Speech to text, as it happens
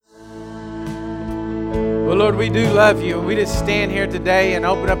Lord, we do love you. We just stand here today and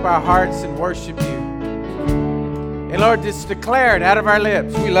open up our hearts and worship you. And Lord, just declare it out of our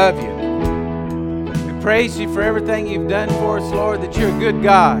lips. We love you. We praise you for everything you've done for us, Lord, that you're a good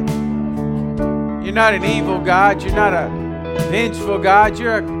God. You're not an evil God. You're not a vengeful God.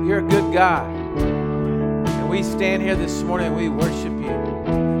 You're a good God. And we stand here this morning and we worship you.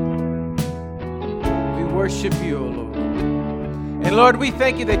 We worship you, O Lord. And Lord, we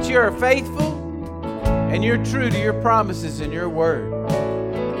thank you that you are faithful and you're true to your promises and your word.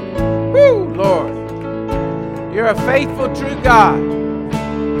 Woo, Lord. You're a faithful, true God.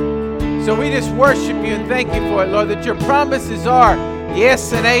 So we just worship you and thank you for it, Lord, that your promises are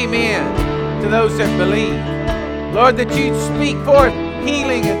yes and amen to those that believe. Lord, that you speak forth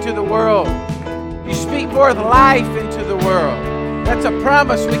healing into the world. You speak forth life into the world. That's a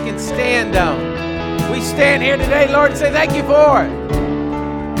promise we can stand on. We stand here today, Lord, and say thank you for it.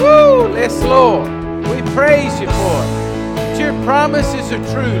 Woo! Yes, Lord. We praise you for it. That your promises are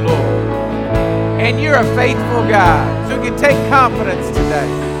true, Lord. And you're a faithful God. So we can take confidence today.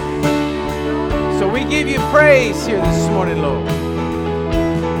 So we give you praise here this morning, Lord.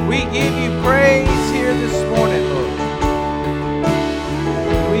 We give you praise here this morning, Lord.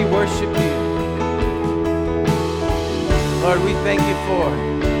 We worship you. Lord, we thank you for it.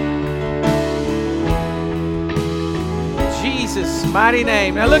 In Jesus' mighty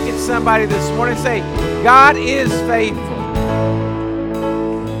name. Now look at somebody this morning and say, God is faithful.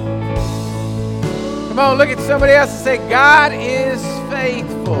 Come on, look at somebody else and say, God is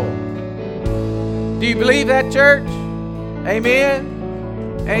faithful. Do you believe that, church? Amen?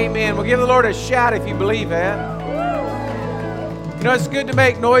 Amen. Well, give the Lord a shout if you believe that. You know, it's good to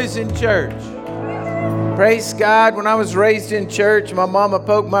make noise in church. Praise God. When I was raised in church, my mama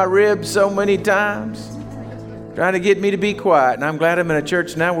poked my ribs so many times, trying to get me to be quiet. And I'm glad I'm in a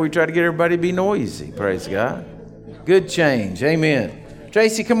church now where we try to get everybody to be noisy. Praise God. Good change. Amen.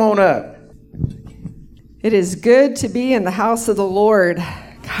 Tracy, come on up. It is good to be in the house of the Lord.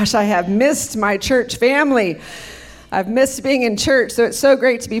 Gosh, I have missed my church family. I've missed being in church, so it's so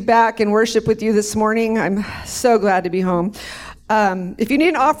great to be back and worship with you this morning. I'm so glad to be home. If you need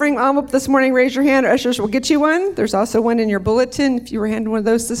an offering envelope this morning, raise your hand. Ushers will get you one. There's also one in your bulletin if you were handed one of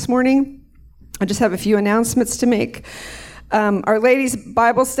those this morning. I just have a few announcements to make. Our ladies'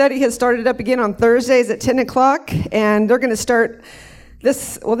 Bible study has started up again on Thursdays at 10 o'clock, and they're going to start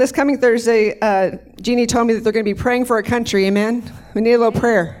this coming Thursday. Jeannie told me that they're going to be praying for our country. Amen? We need a little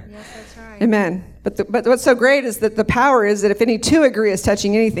prayer. Yes, that's right. Amen. But what's so great is that the power is that if any two agree as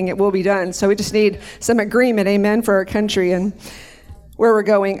touching anything, it will be done. So we just need some agreement, amen, for our country and where we're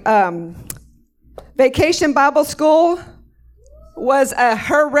going. Vacation Bible School was a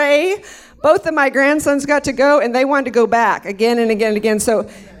hooray. Both of my grandsons got to go, and they wanted to go back again and again and again. So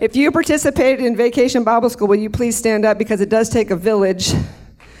if you participated in Vacation Bible School, will you please stand up, because it does take a village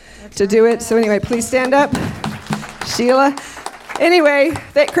to do it. So anyway, please stand up. Sheila. Anyway,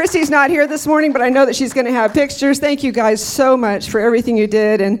 Christy's not here this morning, but I know that she's going to have pictures. Thank you guys so much for everything you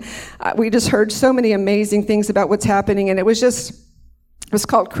did. And we just heard so many amazing things about what's happening. And it was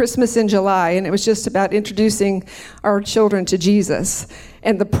called Christmas in July. And it was just about introducing our children to Jesus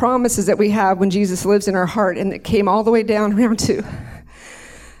and the promises that we have when Jesus lives in our heart. And it came all the way down around to,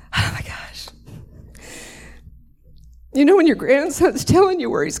 oh my gosh. You know, when your grandson's telling you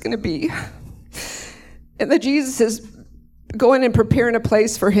where he's going to be, and that Jesus is going and preparing a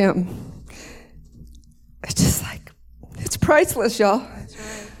place for him. It's just like, it's priceless, y'all. That's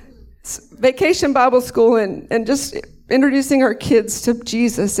right. It's Vacation Bible School and just introducing our kids to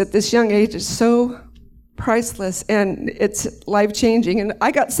Jesus at this young age is so priceless, and it's life-changing. And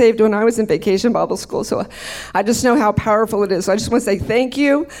I got saved when I was in Vacation Bible School, so I just know how powerful it is. So I just want to say thank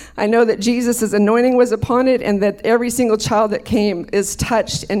you. I know that Jesus' anointing was upon it, and that every single child that came is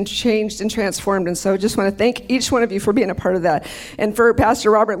touched and changed and transformed. And so I just want to thank each one of you for being a part of that, and for Pastor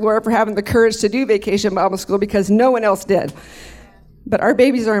Robert and Laura for having the courage to do Vacation Bible School, because no one else did. But our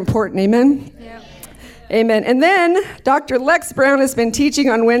babies are important, amen? Yeah. Amen. And then Dr. Lex Brown has been teaching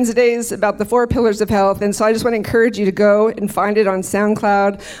on Wednesdays about the 4 pillars of health. And so I just want to encourage you to go and find it on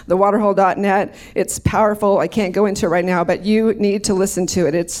SoundCloud, thewaterhole.net. It's powerful. I can't go into it right now, but you need to listen to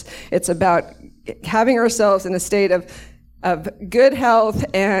it. It's about having ourselves in a state of good health.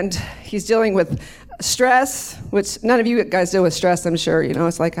 And he's dealing with stress, which none of you guys deal with stress, I'm sure. You know,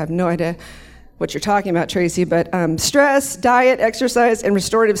 it's like I have no idea what you're talking about, Tracy, but stress, diet, exercise, and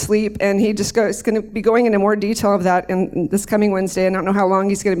restorative sleep. And he just is going to be going into more detail of that in this coming Wednesday. I don't know how long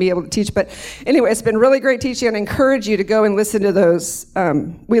he's going to be able to teach, but anyway, it's been really great teaching, and I encourage you to go and listen to those.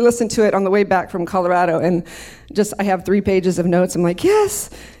 We listened to it on the way back from Colorado, and I have 3 pages of notes. I'm like, yes.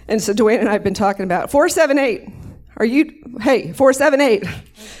 And so Dwayne and I have been talking about 478. Hey, 478.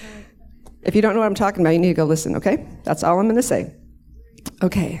 If you don't know what I'm talking about, you need to go listen, okay? That's all I'm going to say.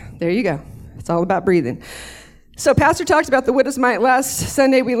 Okay, there you go. It's all about breathing. So Pastor talked about the widow's mite last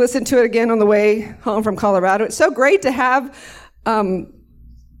Sunday. We listened to it again on the way home from Colorado. It's so great to have,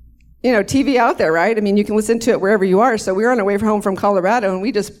 TV out there, right? I mean, you can listen to it wherever you are. So we were on our way home from Colorado, and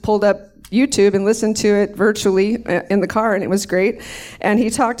we just pulled up YouTube and listened to it virtually in the car, and it was great. And he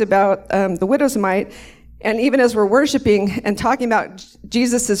talked about the widow's mite, and even as we're worshiping and talking about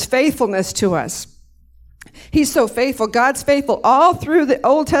Jesus' faithfulness to us. He's so faithful. God's faithful all through the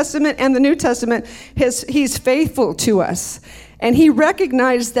Old Testament and the New Testament. He's faithful to us. And he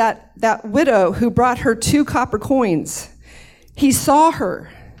recognized that widow who brought her 2 copper coins. He saw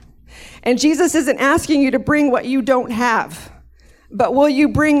her. And Jesus isn't asking you to bring what you don't have, but will you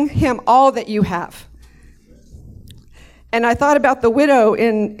bring him all that you have? And I thought about the widow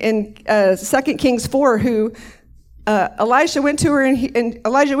in 2 Kings 4 who Elijah went to her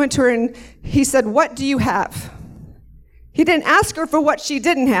and he said, "What do you have?" He didn't ask her for what she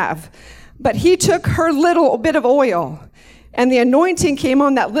didn't have, but he took her little bit of oil, and the anointing came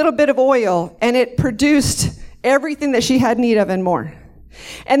on that little bit of oil, and it produced everything that she had need of and more.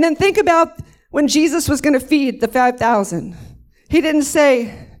 And then think about when Jesus was going to feed the 5,000. He didn't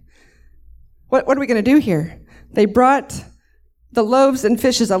say, what are we going to do here? They brought the loaves and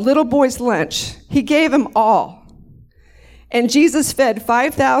fishes, a little boy's lunch. He gave them all. And Jesus fed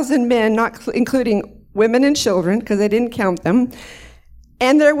 5,000 men, not including women and children, because they didn't count them.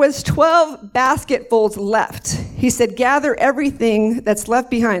 And there was 12 basketfuls left. He said, gather everything that's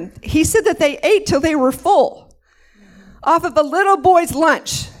left behind. He said that they ate till they were full off of a little boy's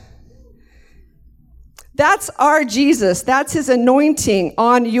lunch. That's our Jesus. That's his anointing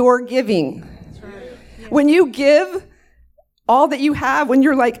on your giving. When you give all that you have, when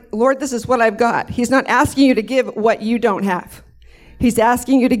you're like, Lord, this is what I've got. He's not asking you to give what you don't have. He's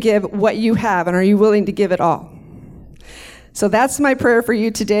asking you to give what you have, and are you willing to give it all? So that's my prayer for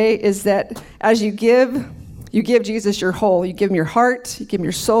you today, is that as you give Jesus your whole. You give him your heart, you give him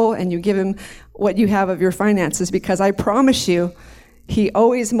your soul, and you give him what you have of your finances, because I promise you, he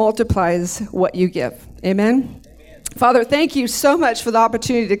always multiplies what you give. Amen? Father, thank you so much for the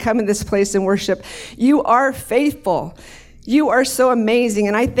opportunity to come in this place and worship. You are faithful. You are so amazing,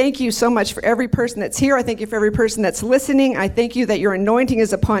 and I thank you so much for every person that's here. I thank you for every person that's listening. I thank you that your anointing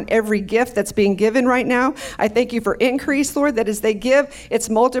is upon every gift that's being given right now. I thank you for increase, Lord, that as they give, it's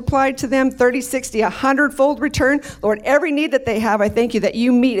multiplied to them 30, 60, 100-fold return. Lord, every need that they have, I thank you that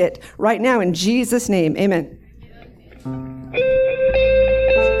you meet it right now in Jesus' name. Amen.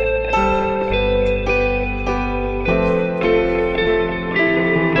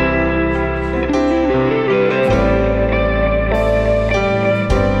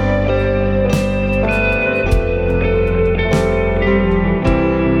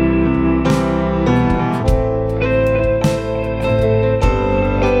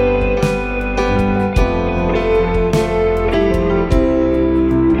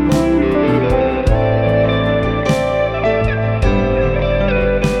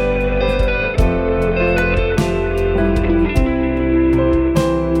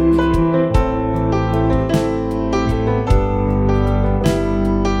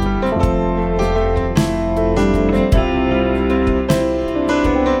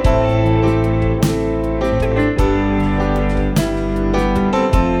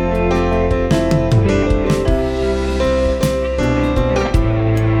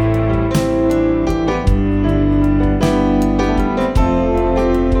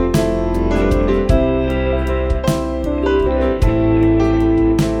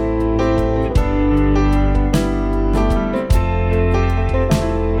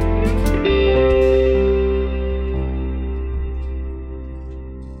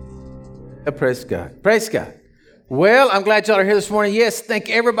 Praise God. Praise God. Well, I'm glad y'all are here this morning. Yes, thank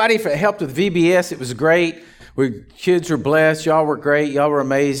everybody for help with VBS. It was great. Kids were blessed. Y'all were great. Y'all were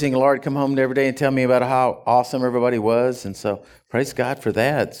amazing. Lord, come home every day and tell me about how awesome everybody was. And so praise God for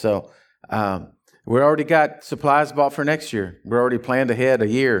that. So we already got supplies bought for next year. We're already planned ahead a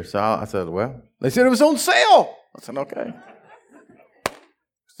year. So I said, well, they said it was on sale. I said, okay.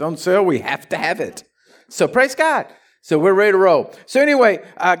 It's on sale. We have to have it. So praise God. So we're ready to roll. So anyway,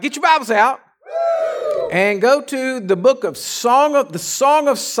 get your Bibles out and go to the book of Song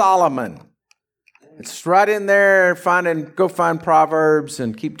of Solomon. It's right in there. Go find Proverbs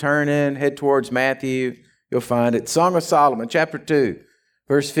and keep turning. Head towards Matthew. You'll find it. Song of Solomon, chapter 2,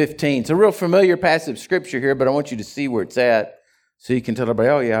 verse 15. It's a real familiar passage of scripture here, but I want you to see where it's at so you can tell everybody,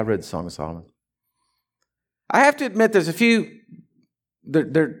 oh yeah, I read the Song of Solomon. I have to admit there's a few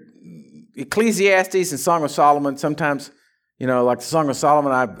they're Ecclesiastes and Song of Solomon. Sometimes, like the Song of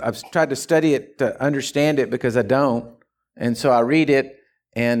Solomon, I've tried to study it to understand it because I don't. And so I read it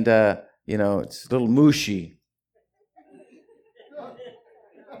and, it's a little mushy.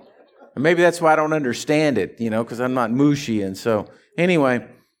 And maybe that's why I don't understand it, because I'm not mushy. And so anyway,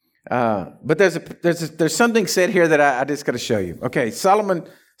 but there's something said here that I just got to show you. Okay, Song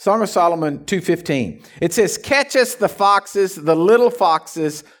of Solomon 2:15. It says, "Catch us the foxes, the little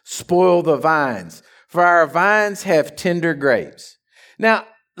foxes spoil the vines, for our vines have tender grapes." Now,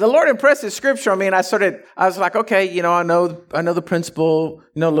 the Lord impressed His scripture on me, and I was like, okay, I know the principle,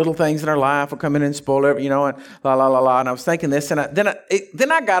 little things in our life will come in and spoil it, and la la la la. And I was thinking this, and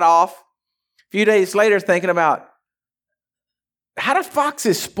then I got off a few days later thinking about, how do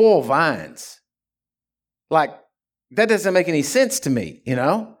foxes spoil vines? Like, that doesn't make any sense to me,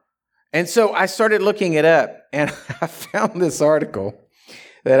 And so I started looking it up, and I found this article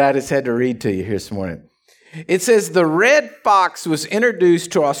that I just had to read to you here this morning. It says, the red fox was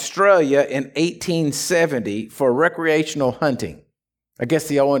introduced to Australia in 1870 for recreational hunting. I guess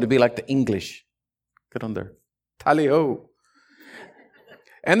they all wanted to be like the English. Get on there. Tally-ho.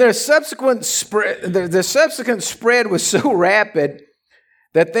 And their subsequent spread was so rapid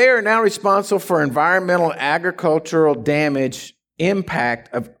that they are now responsible for environmental agricultural damage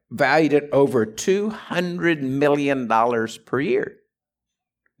impact valued at over $200 million per year.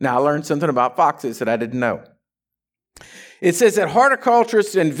 Now, I learned something about foxes that I didn't know. It says that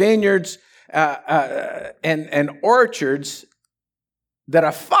horticulturists and vineyards and orchards, that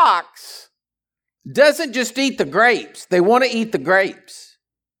a fox doesn't just eat the grapes. They want to eat the grapes.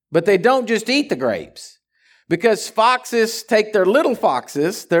 But they don't just eat the grapes, because foxes take their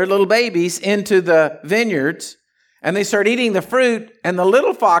little babies, into the vineyards, and they start eating the fruit, and the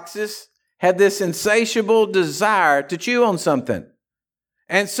little foxes have this insatiable desire to chew on something.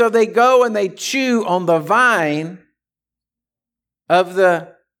 And so they go and they chew on the vine of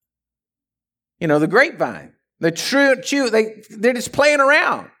the grapevine. They're just playing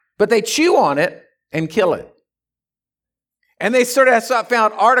around, but they chew on it and kill it. And I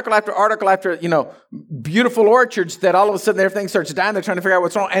found article after article after, beautiful orchards that all of a sudden everything starts dying. They're trying to figure out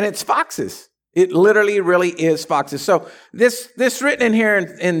what's wrong. And it's foxes. It literally really is foxes. So this written in here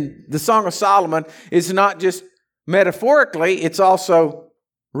in the Song of Solomon is not just metaphorically, it's also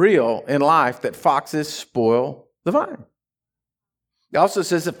real in life that foxes spoil the vine. It also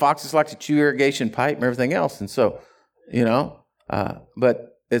says that foxes like to chew irrigation pipe and everything else. And so,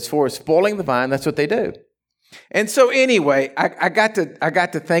 but as far as spoiling the vine, that's what they do. And so anyway, I got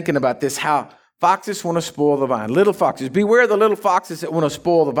to thinking about this, how foxes want to spoil the vine. Little foxes. Beware of the little foxes that want to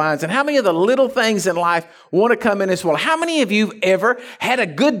spoil the vines. And how many of the little things in life want to come in and spoil? How many of you ever had a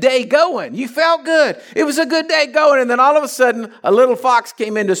good day going? You felt good. It was a good day going. And then all of a sudden, a little fox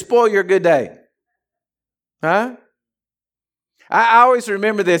came in to spoil your good day. Huh? I always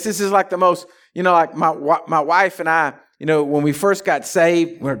remember this. This is like the most, like my wife and I, when we first got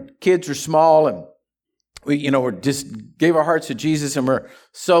saved, when our kids were small, and we just gave our hearts to Jesus, and we're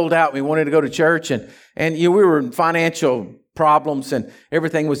sold out. We wanted to go to church, and we were in financial problems, and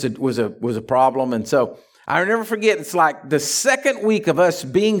everything was a problem. And so I'll never forget. It's like the second week of us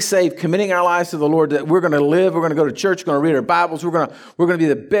being saved, committing our lives to the Lord, that we're going to live, we're going to go to church, we're going to read our Bibles, we're going to be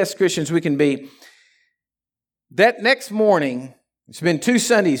the best Christians we can be. That next morning, it's been 2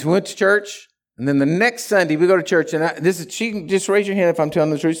 Sundays. We went to church, and then the next Sunday we go to church. And she can just raise your hand if I'm telling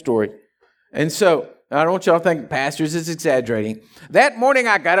the true story. And so I don't want y'all to think pastors is exaggerating. That morning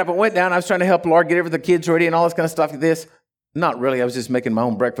I got up and went down. I was trying to help Lord get the kids ready and all this kind of stuff like this. Not really. I was just making my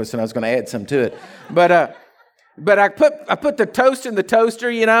own breakfast, and I was going to add some to it. But I put the toast in the toaster,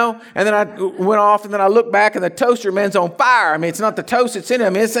 and then I went off, and then I looked back, and the toaster, man's on fire. I mean, it's not the toast that's in it. I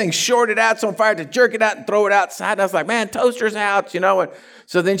mean, this thing's shorted out. It's on fire. To jerk it out and throw it outside. And I was like, man, toaster's out, And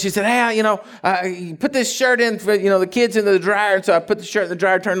so then she said, hey, you put this shirt in for, the kids in the dryer. And so I put the shirt in the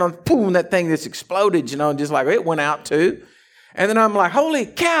dryer, turned on, boom, that thing just exploded, and just like it went out too. And then I'm like, holy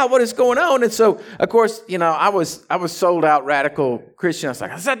cow, what is going on? And so, of course, I was sold out radical Christian. I was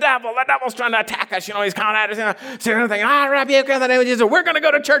like, it's the devil's trying to attack us. He's coming at us. Saying anything, I rebuke in the name of Jesus. We're going to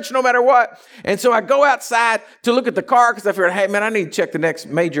go to church no matter what. And so I go outside to look at the car because I figured, hey, man, I need to check the next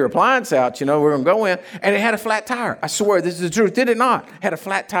major appliance out. We're going to go in. And it had a flat tire. I swear, this is the truth. Did it not? It had a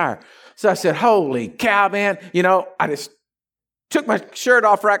flat tire. So I said, holy cow, man. I just took my shirt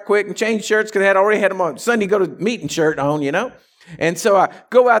off right quick and changed shirts because I already had them on Sunday go to meeting shirt on, And so I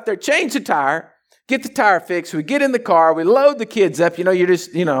go out there, change the tire, get the tire fixed. We get in the car, we load the kids up. You're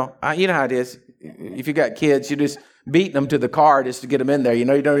just, you know how it is. If you got kids, you're just beating them to the car just to get them in there. You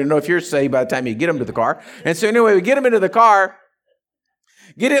don't even know if you're saved by the time you get them to the car. And so anyway, we get them into the car.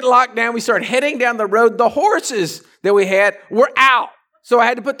 get it locked down. We started heading down the road. The horses that we had were out. So I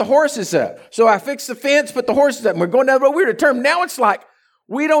had to put the horses up. So I fixed the fence, put the horses up, and we're going down the road. We were determined. Now it's like,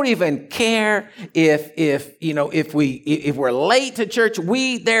 we don't even care if we're late to church.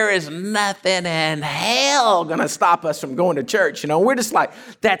 There is nothing in hell going to stop us from going to church. We're just like,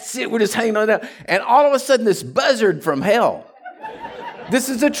 that's it. We're just hanging on down. And all of a sudden, this buzzard from hell. This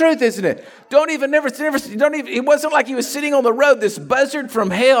is the truth, isn't it? It wasn't like he was sitting on the road. This buzzard from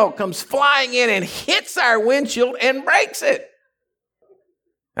hell comes flying in and hits our windshield and breaks it.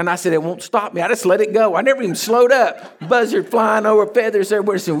 And I said, it won't stop me. I just let it go. I never even slowed up. Buzzard flying over, feathers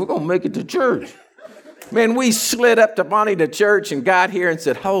everywhere. I said, we're going to make it to church. Man, we slid up to Bonnie to church and got here and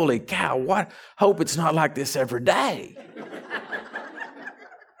said, holy cow, hope it's not like this every day.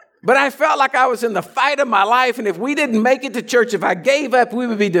 But I felt like I was in the fight of my life, and if we didn't make it to church, if I gave up, we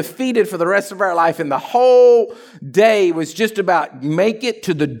would be defeated for the rest of our life. And the whole day was just about make it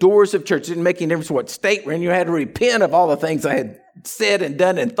to the doors of church. It didn't make any difference what state we're in. You had to repent of all the things I had said and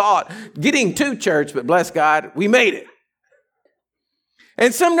done and thought getting to church, but bless God, we made it.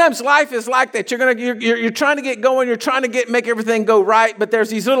 And sometimes life is like that. You're trying to get going. You're trying to make everything go right. But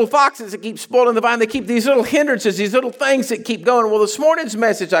there's these little foxes that keep spoiling the vine. They keep these little hindrances, these little things that keep going. Well, this morning's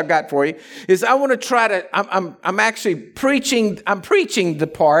message I've got for you is I want to try to, I'm actually preaching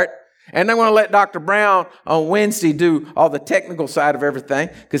the part. And I'm going to let Dr. Brown on Wednesday do all the technical side of everything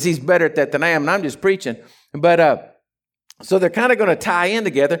because he's better at that than I am. And I'm just preaching. But, so they're kind of going to tie in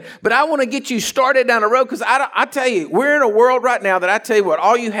together. But I want to get you started down the road because I tell you, we're in a world right now that I tell you what,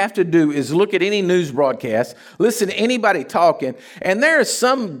 all you have to do is look at any news broadcast, listen to anybody talking, and there's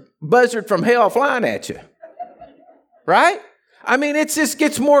some buzzard from hell flying at you. Right? I mean, it just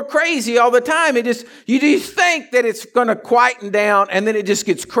gets more crazy all the time. You just think that it's going to quieten down, and then it just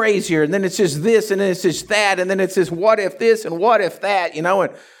gets crazier, and then it's just this, and then it's just that, and then it's just what if this and what if that,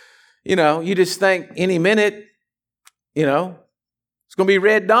 and you just think any minute, it's going to be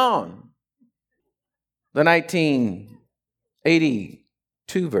Red Dawn, the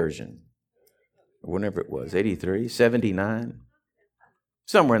 1982 version, or whenever it was, 83, 79,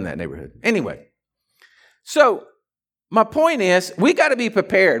 somewhere in that neighborhood. Anyway, so my point is we got to be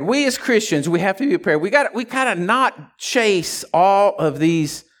prepared. We as Christians, we have to be prepared. We got to not chase all of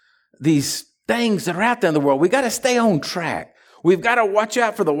these things that are out there in the world. We got to stay on track. We've got to watch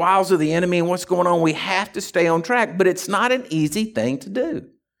out for the wiles of the enemy and what's going on. We have to stay on track, but it's not an easy thing to do.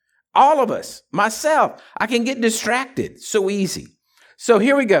 All of us, myself, I can get distracted so easy. So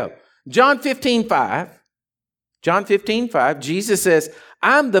here we go. John 15:5, Jesus says,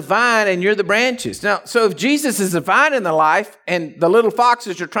 I'm the vine and you're the branches. Now, so if Jesus is the vine in the life and the little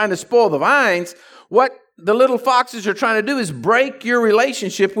foxes are trying to spoil the vines, what the little foxes are trying to do is break your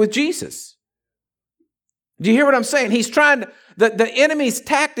relationship with Jesus. Do you hear what I'm saying? He's trying to, the enemy's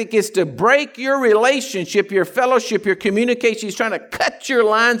tactic is to break your relationship, your fellowship, your communication. He's trying to cut your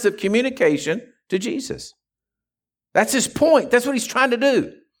lines of communication to Jesus. That's his point. That's what he's trying to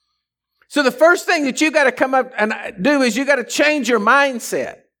do. So the first thing that you got to come up and do is you got to change your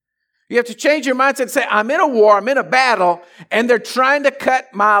mindset. You have to change your mindset and say, I'm in a war, I'm in a battle, and they're trying to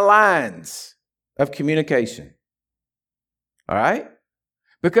cut my lines of communication. All right?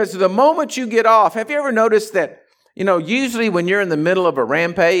 Because the moment you get off, have you ever noticed that, usually when you're in the middle of a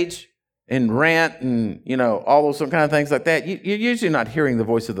rampage and rant and, all those kind of things like that, you're usually not hearing the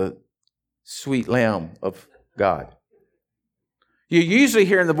voice of the sweet Lamb of God. You're usually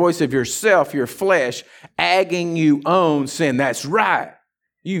hearing the voice of yourself, your flesh, agging you on, saying, that's right.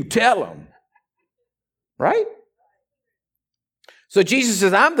 You tell them. Right? So Jesus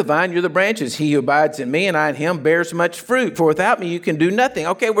says, I'm the vine, you're the branches. He who abides in me and I in him bears much fruit. For without me, you can do nothing.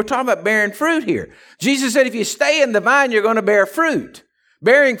 Okay, we're talking about bearing fruit here. Jesus said, if you stay in the vine, you're going to bear fruit.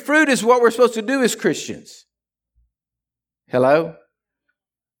 Bearing fruit is what we're supposed to do as Christians. Hello?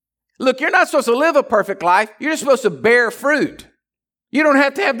 Look, you're not supposed to live a perfect life. You're just supposed to bear fruit. You don't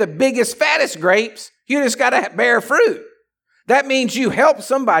have to have the biggest, fattest grapes. You just got to bear fruit. That means you help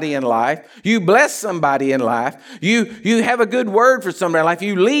somebody in life. You bless somebody in life. You have a good word for somebody in life.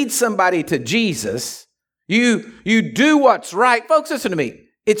 You lead somebody to Jesus. You do what's right. Folks, listen to me.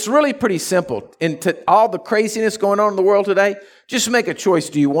 It's really pretty simple. Into all the craziness going on in the world today, just make a choice.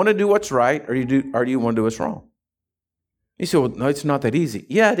 Do you want to do what's right or do you want to do what's wrong? You say, well, no, it's not that easy.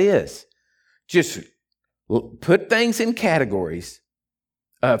 Yeah, it is. Just put things in categories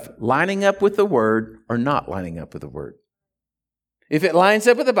of lining up with the word or not lining up with the word. If it lines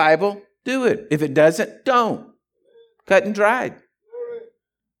up with the Bible, do it. If it doesn't, don't. Cut and dried.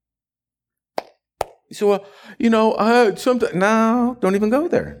 You say, well, I heard something. No, don't even go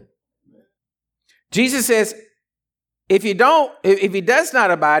there. Jesus says, If he does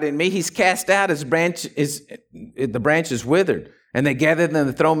not abide in me, he's cast out, the branch is withered, and they gather them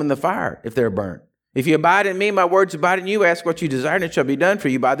and throw them in the fire if they're burnt. If you abide in me, my words abide in you. Ask what you desire, and it shall be done for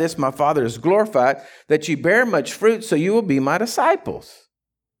you. By this my Father is glorified, that you bear much fruit, so you will be my disciples.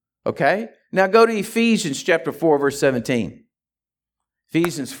 Okay? Now go to Ephesians chapter 4, verse 17.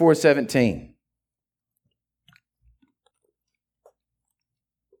 Ephesians 4:17.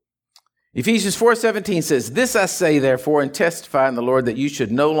 Ephesians 4:17 says, "This I say, therefore, and testify in the Lord, that you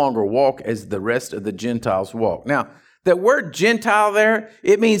should no longer walk as the rest of the Gentiles walk." Now, that word Gentile there,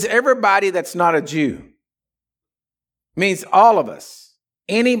 it means everybody that's not a Jew. It means all of us,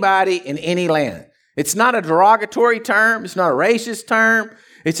 anybody in any land. It's not a derogatory term. It's not a racist term.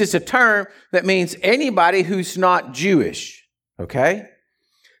 It's just a term that means anybody who's not Jewish. Okay?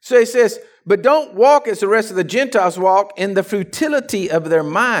 So he says, "But don't walk as the rest of the Gentiles walk, in the futility of their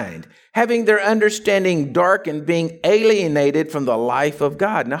mind, having their understanding darkened, being alienated from the life of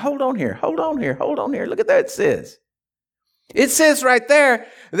God." Now, hold on here. Look at that it says. It says right there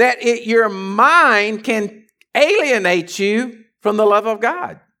that your mind can alienate you from the love of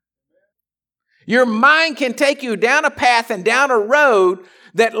God. Your mind can take you down a path and down a road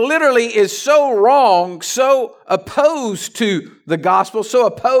that literally is so wrong, so opposed to the gospel, so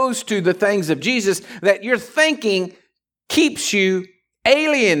opposed to the things of Jesus, that your thinking keeps you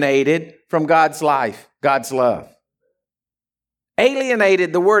alienated from God's life, God's love.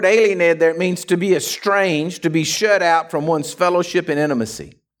 Alienated, the word alienated there means to be estranged, to be shut out from one's fellowship and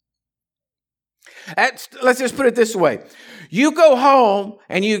intimacy. Let's just put it this way. You go home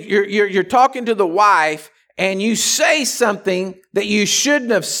and you're talking to the wife, and you say something that you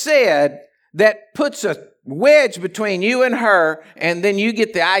shouldn't have said that puts a wedge between you and her, and then you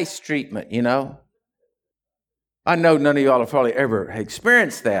get the ice treatment, you know. I know none of y'all have probably ever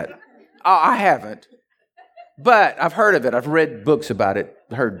experienced that. I haven't. But I've heard of it. I've read books about it,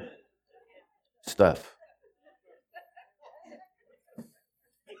 heard stuff.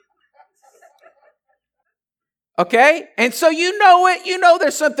 Okay? And so you know it. You know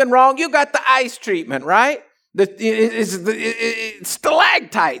there's something wrong. You got the ice treatment, right?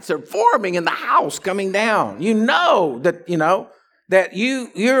 Stalactites are forming in the house coming down. You know that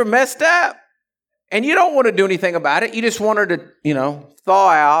you're messed up. And you don't want to do anything about it. You just want her to, thaw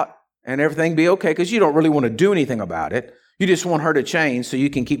out and everything be okay, because you don't really want to do anything about it. You just want her to change so you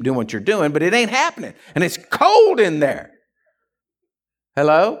can keep doing what you're doing, but it ain't happening. And it's cold in there.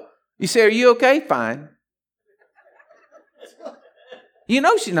 Hello? You say, "Are you okay?" "Fine." You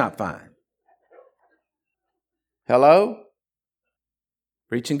know she's not fine. Hello?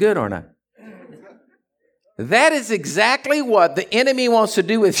 Preaching good, aren't I? That is exactly what the enemy wants to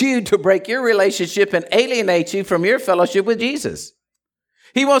do with you, to break your relationship and alienate you from your fellowship with Jesus.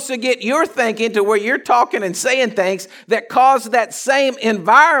 He wants to get your thinking to where you're talking and saying things that cause that same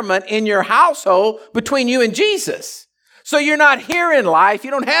environment in your household between you and Jesus. So you're not hearing life.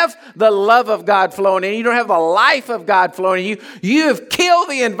 You don't have the love of God flowing in you. You don't have the life of God flowing in you. You have killed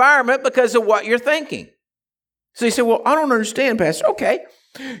the environment because of what you're thinking. So you say, "Well, I don't understand, Pastor." Okay.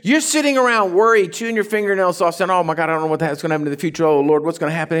 You're sitting around worried, chewing your fingernails off, saying, "Oh my God, I don't know what's going to happen in the future. Oh Lord, what's going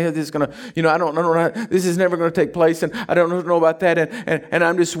to happen here? This is going to, I don't know. This is never going to take place, and I don't know about that, and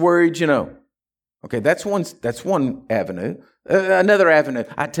I'm just worried, Okay, that's one avenue. Another avenue.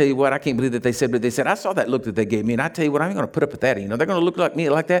 I tell you what, I can't believe that they said what they said. I saw that look that they gave me, and I tell you what, I ain't going to put up with that. They're going to look like me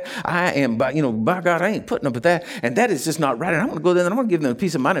like that. I am, by God, I ain't putting up with that, and that is just not right. And I'm going to go there, and I'm going to give them a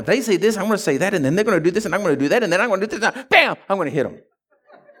peace of mind. If they say this, I'm going to say that, and then they're going to do this, and I'm going to do that, and then I'm going to do this. And bam! I'm going to hit them.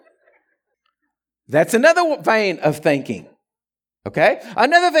 That's another vein of thinking. Okay?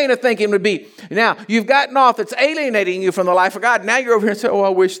 Another vein of thinking would be, now, you've gotten off, it's alienating you from the life of God. Now you're over here and say, "Oh, I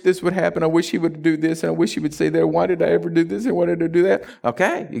wish this would happen. I wish he would do this. And I wish he would say that. Why did I ever do this? And why did I do that?"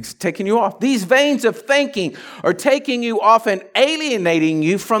 Okay? It's taking you off. These veins of thinking are taking you off and alienating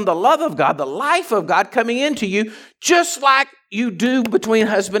you from the love of God, the life of God coming into you, just like you do between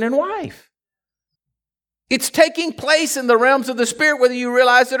husband and wife. It's taking place in the realms of the Spirit, whether you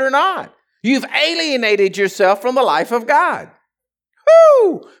realize it or not. You've alienated yourself from the life of God.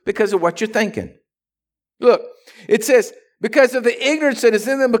 Woo! Because of what you're thinking. Look, it says, because of the ignorance that is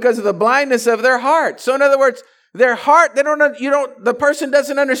in them, because of the blindness of their heart. So in other words, their heart, the person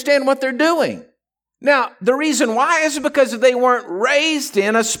doesn't understand what they're doing. Now, the reason why is because they weren't raised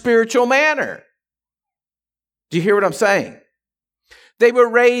in a spiritual manner. Do you hear what I'm saying? They were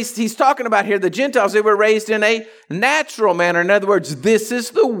raised, he's talking about here, the Gentiles, they were raised in a natural manner. In other words, this is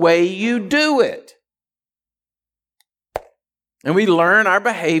the way you do it. And we learn our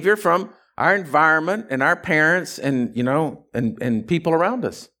behavior from our environment and our parents and, and people around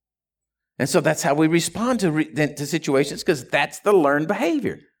us. And so that's how we respond to situations, because that's the learned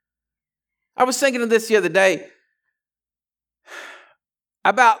behavior. I was thinking of this the other day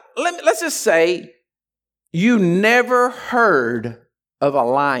about, let's just say you never heard of a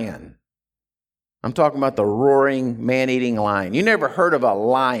lion. I'm talking about the roaring, man-eating lion. You never heard of a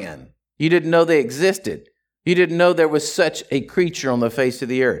lion. You didn't know they existed. You didn't know there was such a creature on the face of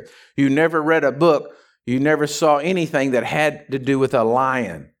the earth. You never read a book. You never saw anything that had to do with a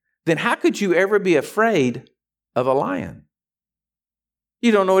lion. Then how could you ever be afraid of a lion?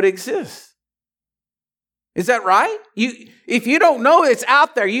 You don't know it exists. Is that right? If you don't know it's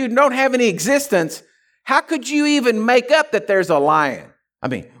out there, you don't have any existence, how could you even make up that there's a lion? I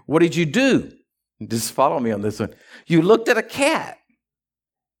mean, what did you do? Just follow me on this one. You looked at a cat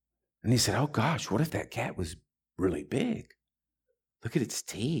and you said, oh gosh, what if that cat was really big? Look at its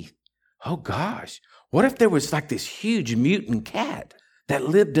teeth. Oh gosh, what if there was like this huge mutant cat that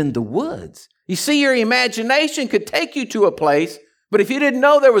lived in the woods? You see, your imagination could take you to a place, but if you didn't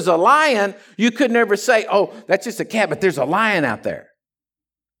know there was a lion, you could never say, oh, that's just a cat, but there's a lion out there.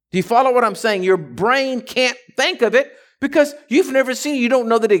 Do you follow what I'm saying? Your brain can't think of it because you've never seen it. You don't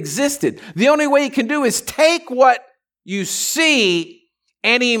know that it existed. The only way you can do is take what you see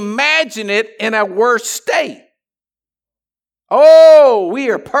and imagine it in a worse state. Oh, we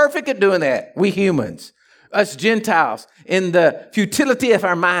are perfect at doing that, we humans. Us Gentiles, in the futility of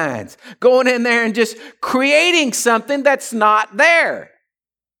our minds, going in there and just creating something that's not there.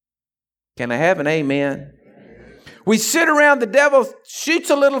 Can I have an amen? We sit around, the devil shoots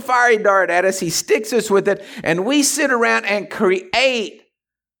a little fiery dart at us, he sticks us with it, and we sit around and create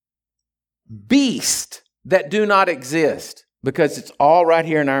beasts that do not exist because it's all right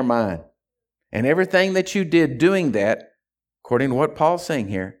here in our mind. And everything that you did doing that, according to what Paul's saying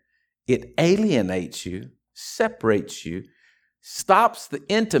here, it alienates you, separates you, stops the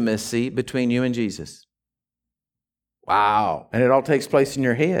intimacy between you and Jesus. Wow. And it all takes place in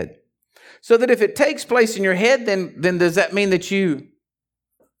your head. So that if it takes place in your head, then does that mean that you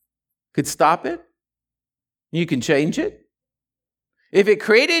could stop it? You can change it? If it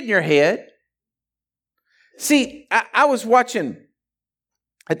created in your head, see, I was watching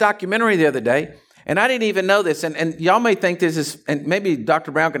a documentary the other day, and I didn't even know this, and y'all may think this is, and maybe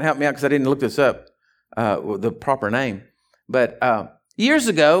Dr. Brown can help me out because I didn't look this up, the proper name. But years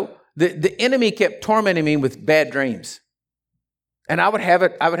ago, the enemy kept tormenting me with bad dreams. And I would have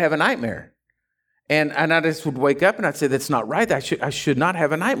a nightmare. And I just would wake up and I'd say, that's not right. I should not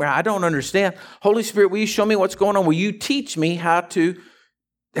have a nightmare. I don't understand. Holy Spirit, will you show me what's going on? Will you teach me how to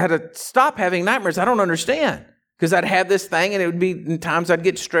stop having nightmares? I don't understand. Because I'd have this thing and it would be in times I'd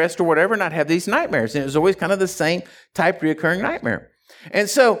get stressed or whatever and I'd have these nightmares. And it was always kind of the same type reoccurring nightmare. And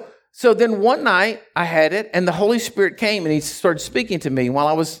so then one night I had it and the Holy Spirit came and he started speaking to me while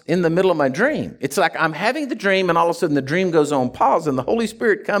I was in the middle of my dream. It's like I'm having the dream and all of a sudden the dream goes on pause and the Holy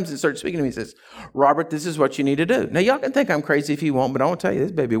Spirit comes and starts speaking to me and says, Robert, this is what you need to do. Now y'all can think I'm crazy if you want, but I want to tell you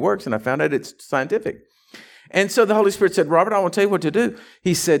this baby works and I found out it's scientific. And so the Holy Spirit said, Robert, I want to tell you what to do.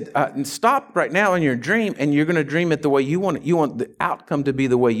 He said, stop right now in your dream and you're going to dream it the way you want it. You want the outcome to be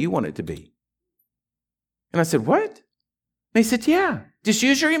the way you want it to be. And I said, what? And he said, yeah. Just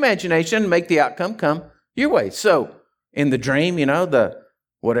use your imagination and make the outcome come your way. So in the dream,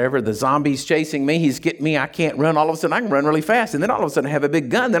 the zombie's chasing me, he's getting me, I can't run. All of a sudden I can run really fast. And then all of a sudden I have a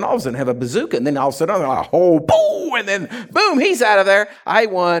big gun. Then all of a sudden I have a bazooka. And then all of a sudden I'm like, oh, boom. And then boom, he's out of there. I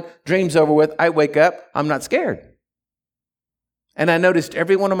won. Dream's over with. I wake up. I'm not scared. And I noticed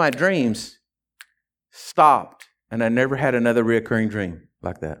every one of my dreams stopped. And I never had another reoccurring dream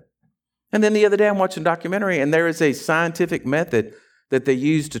like that. And then the other day I'm watching a documentary and there is a scientific method that they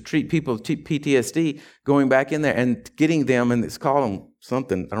use to treat people with PTSD, going back in there and getting them, and it's called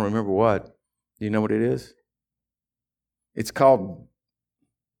something, I don't remember what. Do you know what it is? It's called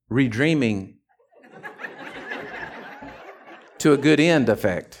redreaming to a good end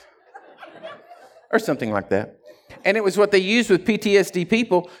effect, or something like that. And it was what they used with PTSD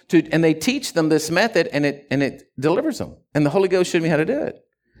people, and they teach them this method, and it delivers them. And the Holy Ghost showed me how to do it.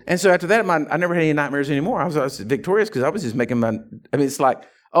 And so after that, I never had any nightmares anymore. I was victorious because I was just making it's like,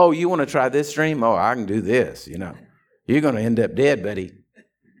 oh, you want to try this dream? Oh, I can do this, You're going to end up dead, buddy.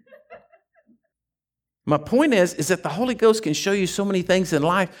 My point is that the Holy Ghost can show you so many things in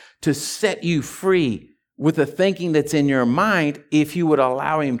life to set you free with the thinking that's in your mind if you would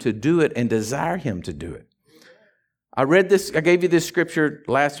allow him to do it and desire him to do it. I gave you this scripture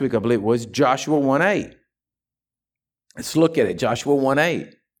last week, I believe it was Joshua 1:8. Let's look at it, Joshua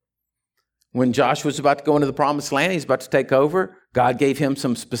 1:8. When Joshua was about to go into the promised land, he's about to take over. God gave him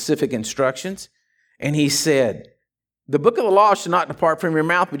some specific instructions. And he said, The book of the law shall not depart from your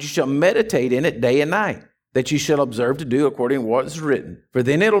mouth, but you shall meditate in it day and night, that you shall observe to do according to what is written. For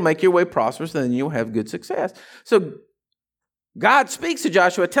then it'll make your way prosperous, and then you'll have good success. So God speaks to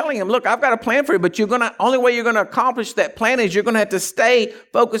Joshua, telling him, look, I've got a plan for you, but only way you're going to accomplish that plan is you're going to have to stay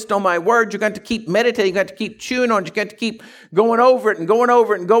focused on my word. You're going to have to keep meditating. You're going to have to keep chewing on it. You're going to have to keep going over it and going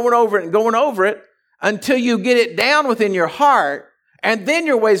over it and going over it and going over it until you get it down within your heart, and then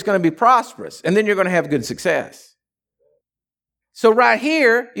your way is going to be prosperous, and then you're going to have good success. So right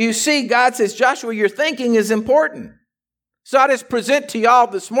here, you see God says, Joshua, your thinking is important. So I just present to y'all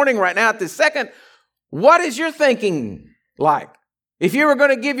this morning right now at this second, what is your thinking like? If you were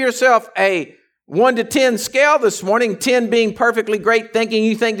going to give yourself a 1 to 10 scale this morning, 10 being perfectly great thinking,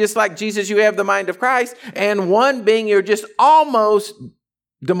 you think just like Jesus, you have the mind of Christ, and 1 being you're just almost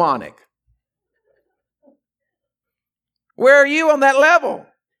demonic. Where are you on that level?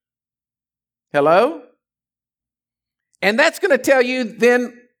 Hello? And that's going to tell you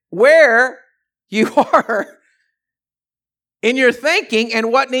then where you are in your thinking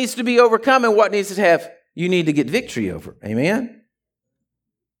and what needs to be overcome and what needs to have, you need to get victory over. Amen?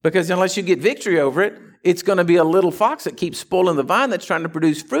 Because unless you get victory over it, it's going to be a little fox that keeps spoiling the vine that's trying to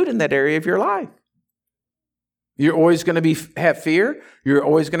produce fruit in that area of your life. You're always going to have fear. You're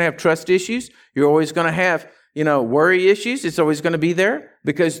always going to have trust issues. You're always going to have worry issues. It's always going to be there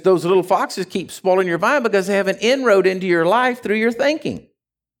because those little foxes keep spoiling your vine because they have an inroad into your life through your thinking.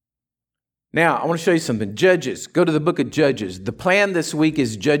 Now, I want to show you something. Judges. Go to the book of Judges. The plan this week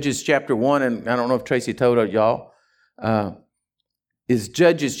is Judges chapter 1, and I don't know if Tracy told y'all, is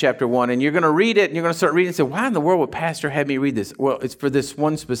Judges chapter 1. And you're going to read it, and you're going to start reading and say, why in the world would Pastor have me read this? Well, it's for this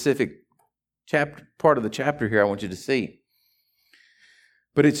one specific chapter, part of the chapter here I want you to see.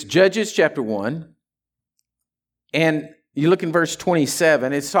 But it's Judges chapter 1. And you look in verse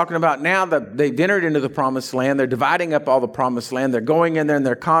 27, it's talking about now that they've entered into the promised land. They're dividing up all the promised land. They're going in there and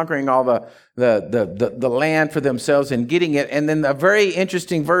they're conquering all the land for themselves and getting it. And then a very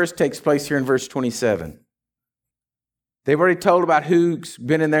interesting verse takes place here in verse 27. They've already told about who's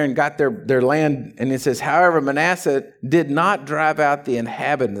been in there and got their land. And it says, however, Manasseh did not drive out the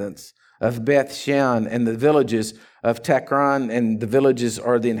inhabitants of Beth Shean and the villages of Takron, and the villages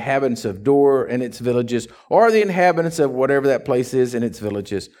are the inhabitants of Dor and its villages, or the inhabitants of whatever that place is and its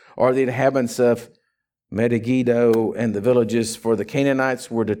villages, or the inhabitants of Megiddo and the villages, for the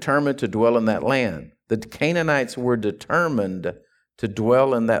Canaanites were determined to dwell in that land. The Canaanites were determined to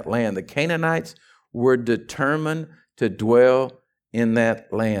dwell in that land. The Canaanites were determined to dwell in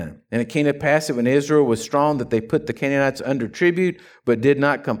that land. And it came to pass that when Israel was strong, that they put the Canaanites under tribute, but did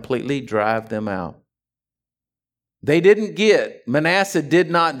not completely drive them out. Manasseh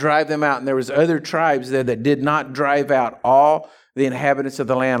did not drive them out. And there was other tribes there that did not drive out all the inhabitants of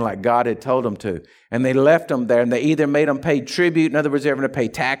the land like God had told them to. And they left them there, and they either made them pay tribute, in other words, they were going to pay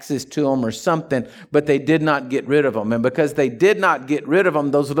taxes to them or something, but they did not get rid of them. And because they did not get rid of them,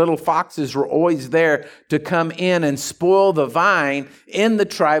 those little foxes were always there to come in and spoil the vine in the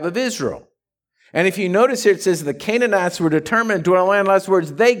tribe of Israel. And if you notice here, it says the Canaanites were determined to dwell in the land. In other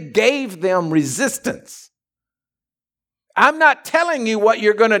words, they gave them resistance. I'm not telling you what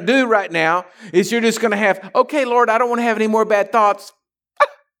you're going to do right now is you're just going to have, okay, Lord, I don't want to have any more bad thoughts.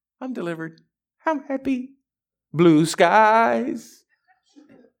 I'm delivered. I'm happy. Blue skies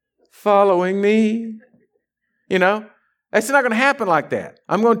following me. That's not going to happen like that.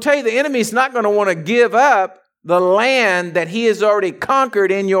 I'm going to tell you the enemy's not going to want to give up the land that he has already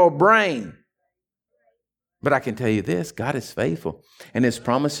conquered in your brain. But I can tell you this, God is faithful, and his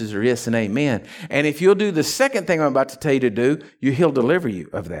promises are yes and amen. And if you'll do the second thing I'm about to tell you to do, he'll deliver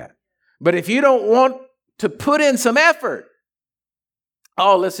you of that. But if you don't want to put in some effort,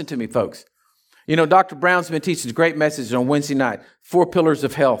 listen to me, folks. Dr. Brown's been teaching a great message on Wednesday night, 4 pillars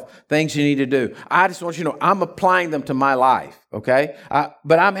of health, things you need to do. I just want you to know, I'm applying them to my life, okay?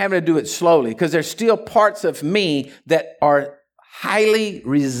 But I'm having to do it slowly because there's still parts of me that are highly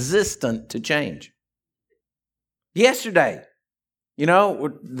resistant to change. Yesterday,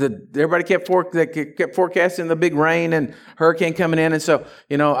 everybody kept forecasting the big rain and hurricane coming in. And so,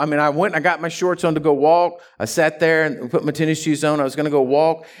 I went and I got my shorts on to go walk. I sat there and put my tennis shoes on. I was going to go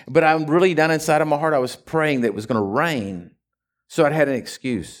walk. But I'm really down inside of my heart, I was praying that it was going to rain. So I had an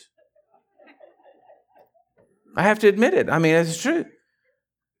excuse. I have to admit it. It's true.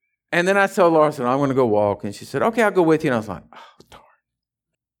 And then I told Laura, I'm going to go walk. And she said, okay, I'll go with you. And I was like, oh, darn.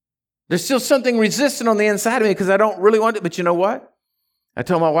 There's still something resistant on the inside of me because I don't really want it. But you know what? I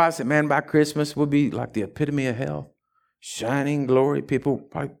told my wife, I said, man, by Christmas, we'll be like the epitome of health. Shining glory. People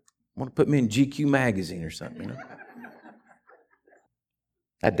probably want to put me in GQ magazine or something,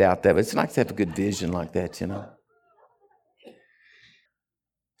 I doubt that, but it's nice to have a good vision like that,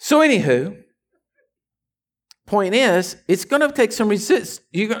 So anywho, point is, it's going to take some there's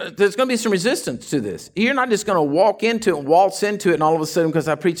going to be some resistance to this. You're not just going to walk into it and waltz into it and all of a sudden, because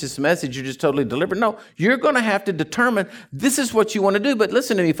I preach this message, you're just totally delivered. No, you're going to have to determine this is what you want to do. But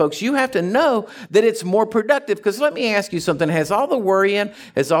listen to me, folks, you have to know that it's more productive. Because let me ask you something. Has all the worrying,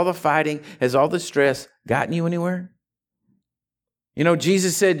 has all the fighting, has all the stress gotten you anywhere? You know,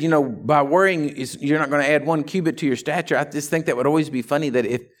 Jesus said, by worrying, you're not going to add 1 cubit to your stature. I just think that would always be funny that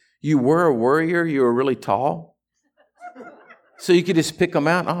if you were a worrier, you were really tall. So you could just pick them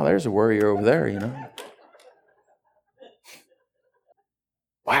out. Oh, there's a worrier over there,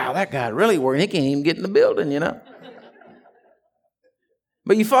 Wow, that guy really worried. He can't even get in the building,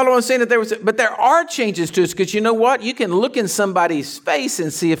 But you follow what I'm saying? But there are changes to us, because you know what? You can look in somebody's face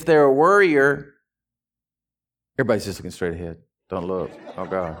and see if they're a worrier. Everybody's just looking straight ahead. Don't look. Oh,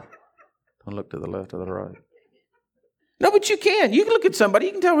 God. Don't look to the left or the right. No, but you can. You can look at somebody.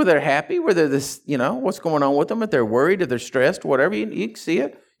 You can tell whether they're happy, whether this, what's going on with them, if they're worried, if they're stressed, whatever. You can see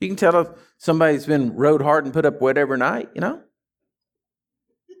it. You can tell if somebody's been rode hard and put up wet every night,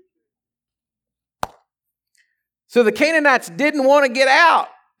 So the Canaanites didn't want to get out.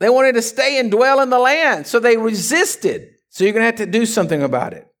 They wanted to stay and dwell in the land. So they resisted. So you're going to have to do something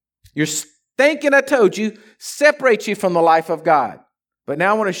about it. Your thinking, I told you, separates you from the life of God. But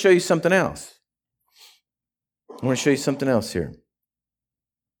now I want to show you something else. I want to show you something else here.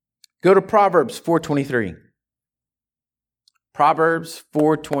 Go to Proverbs 4:23. Proverbs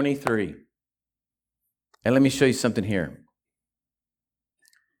 4:23. And let me show you something here.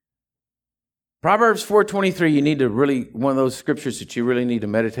 Proverbs 4:23, you need to one of those scriptures that you really need to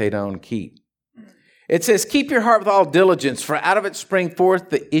meditate on and keep. It says, keep your heart with all diligence, for out of it spring forth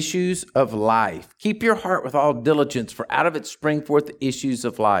the issues of life. Keep your heart with all diligence, for out of it spring forth the issues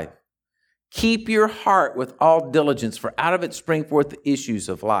of life. Keep your heart with all diligence, for out of it spring forth the issues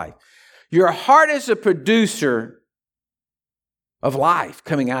of life. Your heart is a producer of life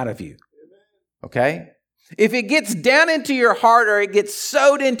coming out of you. Okay? If it gets down into your heart, or it gets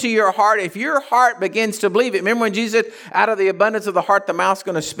sowed into your heart, if your heart begins to believe it, remember when Jesus said, out of the abundance of the heart, the mouth's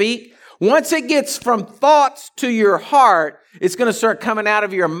going to speak? Once it gets from thoughts to your heart, it's going to start coming out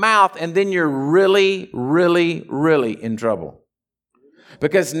of your mouth, and then you're really, really, really in trouble.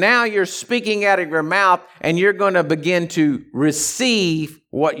 Because now you're speaking out of your mouth, and you're going to begin to receive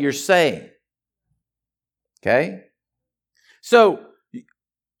what you're saying. Okay? So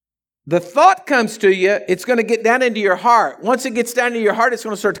the thought comes to you, it's going to get down into your heart. Once it gets down into your heart, it's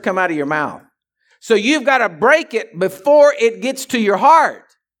going to start to come out of your mouth. So you've got to break it before it gets to your heart.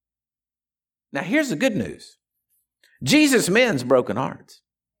 Now, here's the good news. Jesus mends broken hearts.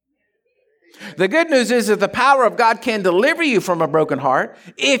 The good news is that the power of God can deliver you from a broken heart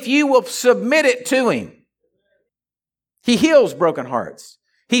if you will submit it to Him. He heals broken hearts.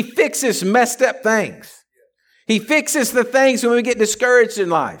 He fixes messed up things. He fixes the things when we get discouraged in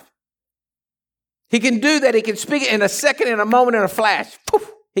life. He can do that. He can speak it in a second, in a moment, in a flash.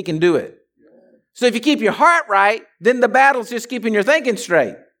 Poof, He can do it. So if you keep your heart right, then the battle's just keeping your thinking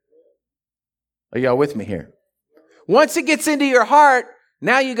straight. Are y'all with me here? Once it gets into your heart,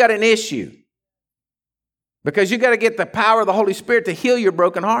 now you got an issue. Because you got to get the power of the Holy Spirit to heal your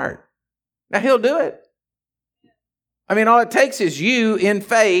broken heart. Now He'll do it. I mean, all it takes is you in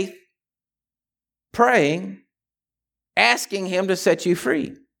faith, praying, asking Him to set you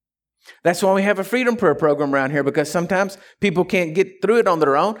free. That's why we have a freedom prayer program around here, because sometimes people can't get through it on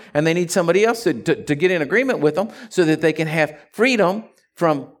their own, and they need somebody else to get in agreement with them so that they can have freedom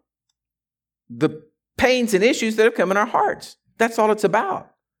from the pains and issues that have come in our hearts. That's all it's about.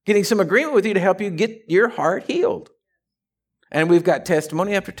 Getting some agreement with you to help you get your heart healed. And we've got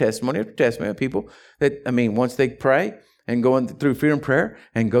testimony after testimony after testimony of people that, once they pray and go through freedom prayer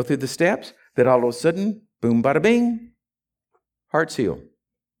and go through the steps, that all of a sudden, boom, bada bing, heart's healed.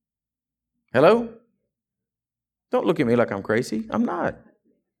 Hello? Don't look at me like I'm crazy. I'm not.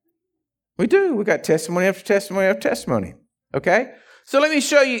 We do. We got testimony after testimony after testimony. Okay? So let me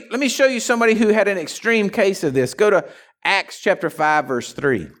show you somebody who had an extreme case of this. Go to Acts chapter 5, verse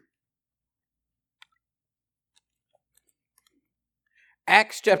 3.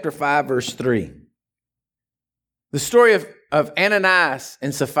 Acts chapter 5, verse 3. The story of Ananias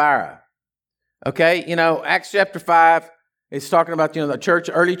and Sapphira. Okay, Acts chapter 5, it's talking about, the church,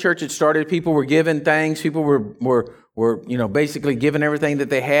 early church had started. People were given things. People were basically given everything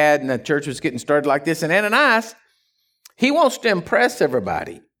that they had, and the church was getting started like this. And Ananias, he wants to impress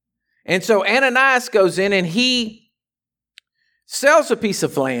everybody. And so Ananias goes in and he sells a piece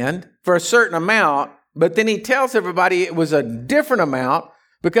of land for a certain amount, but then he tells everybody it was a different amount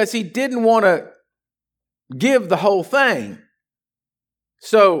because he didn't want to give the whole thing.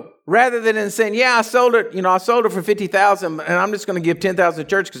 So rather than saying, yeah, I sold it for 50,000 and I'm just going to give 10,000 to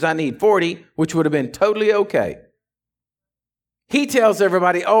church because I need 40, which would have been totally okay. He tells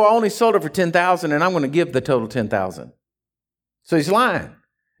everybody, oh, I only sold it for 10,000 and I'm going to give the total 10,000. So he's lying.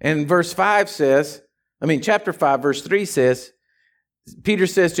 And chapter 5, verse 3 says, Peter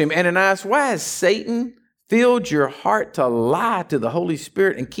says to him, Ananias, why has Satan filled your heart to lie to the Holy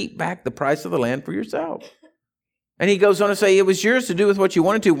Spirit and keep back the price of the land for yourself? And he goes on to say, it was yours to do with what you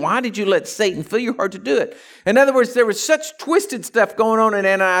wanted to. Why did you let Satan fill your heart to do it? In other words, there was such twisted stuff going on in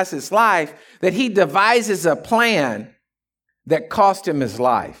Ananias' life that he devises a plan that cost him his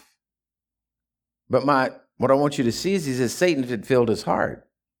life. But what I want you to see is he says Satan had filled his heart.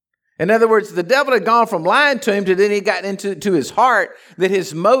 In other words, the devil had gone from lying to him to then he got into his heart, that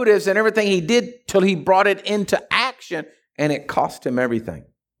his motives and everything he did till he brought it into action, and it cost him everything.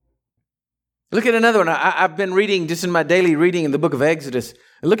 Look at another one. I've been reading, just in my daily reading in the book of Exodus.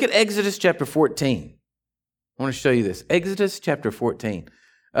 Look at Exodus chapter 14. I want to show you this. Exodus chapter 14.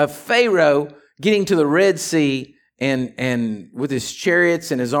 Of Pharaoh getting to the Red Sea and with his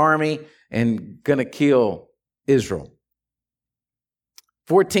chariots and his army and going to kill Israel.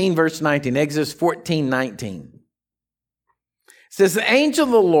 14 verse 19. Exodus 14:19. It says, the angel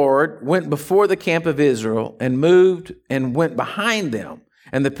of the Lord went before the camp of Israel and moved and went behind them.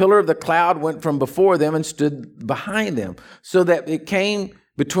 And the pillar of the cloud went from before them and stood behind them, so that it came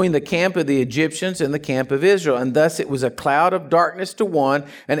between the camp of the Egyptians and the camp of Israel. And thus it was a cloud of darkness to one,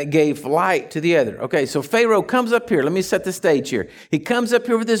 and it gave light to the other. Okay, so Pharaoh comes up here. Let me set the stage here. He comes up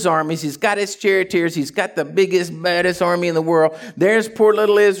here with his armies. He's got his charioteers. He's got the biggest, baddest army in the world. There's poor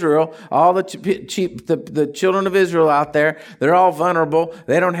little Israel, all the children of Israel out there. They're all vulnerable.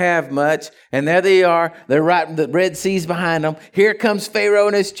 They don't have much. And there they are. They're right, the Red Sea's behind them. Here comes Pharaoh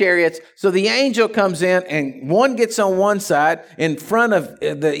and his chariots. So the angel comes in, and one gets on one side in front of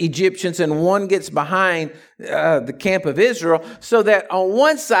the Egyptians, and one gets behind the camp of Israel, so that on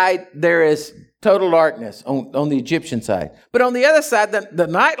one side there is total darkness on the Egyptian side. But on the other side, the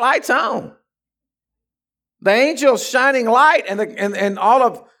night light's on. The angel's shining light, and all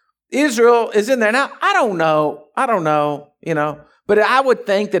of Israel is in there. Now, I don't know, but I would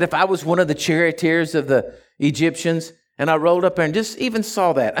think that if I was one of the charioteers of the Egyptians and I rolled up there and just even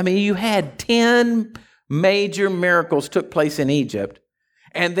saw that, I mean, you had 10 major miracles took place in Egypt.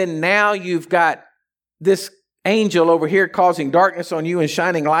 And then now you've got this angel over here causing darkness on you and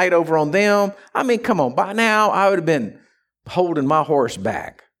shining light over on them. I mean, come on. By now, I would have been holding my horse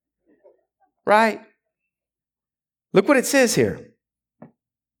back. Right? Look what it says here. It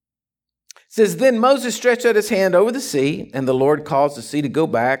says, then Moses stretched out his hand over the sea, and the Lord caused the sea to go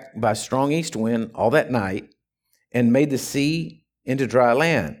back by a strong east wind all that night and made the sea into dry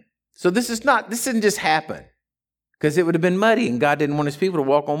land. So this didn't just happen. Because it would have been muddy, and God didn't want his people to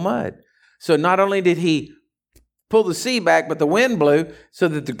walk on mud. So not only did he pull the sea back, but the wind blew so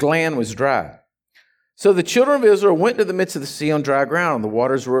that the land was dry. So the children of Israel went to the midst of the sea on dry ground. The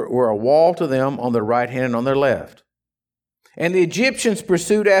waters were a wall to them on their right hand and on their left. And the Egyptians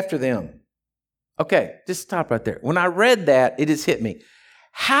pursued after them. Okay, just stop right there. When I read that, it just hit me.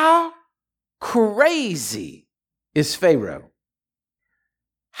 How crazy is Pharaoh?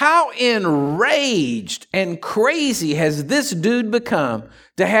 How enraged and crazy has this dude become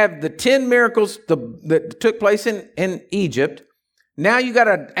to have the 10 miracles that took place in Egypt? Now you got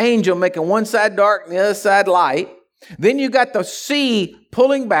an angel making one side dark and the other side light. Then you got the sea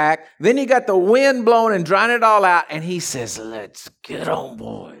pulling back. Then you got the wind blowing and drying it all out. And he says, let's get on,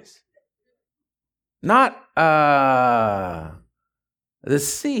 boys. Not the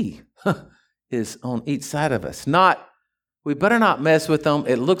sea is on each side of us. Not, we better not mess with them.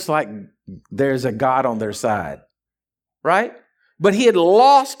 It looks like there's a God on their side, right? But he had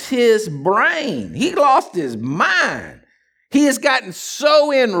lost his brain. He lost his mind. He has gotten so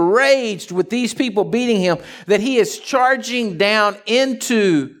enraged with these people beating him that he is charging down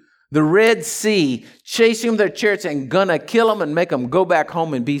into the Red Sea, chasing their chariots and gonna kill them and make them go back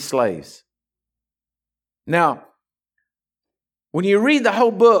home and be slaves. Now, when you read the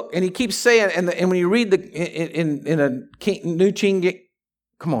whole book, and he keeps saying, and when you read in a New King,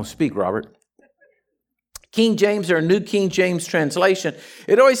 come on, speak, Robert. King James or a New King James translation,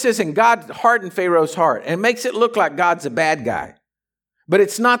 it always says, and God hardened Pharaoh's heart, and it makes it look like God's a bad guy. But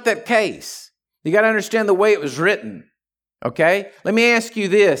it's not that case. You got to understand the way it was written. Okay? Let me ask you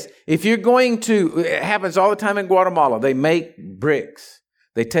this. If you're going to, it happens all the time in Guatemala, they make bricks.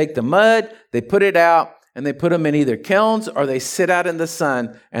 They take the mud, they put it out, and they put them in either kilns or they sit out in the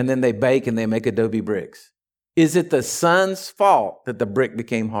sun and then they bake and they make adobe bricks. Is it the sun's fault that the brick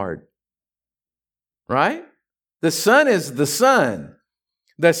became hard? Right? The sun is the sun.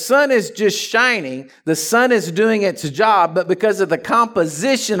 The sun is just shining. The sun is doing its job, but because of the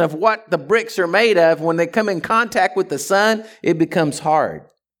composition of what the bricks are made of, when they come in contact with the sun, it becomes hard.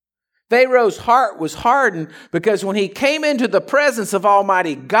 Pharaoh's heart was hardened because when he came into the presence of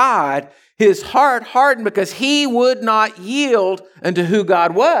Almighty God, his heart hardened because he would not yield unto who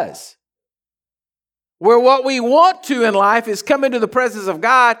God was. Where what we want to in life is come into the presence of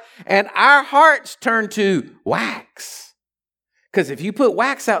God and our hearts turn to wax. Because if you put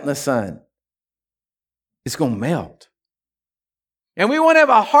wax out in the sun, it's going to melt. And we want to have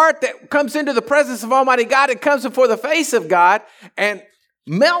a heart that comes into the presence of Almighty God. It comes before the face of God and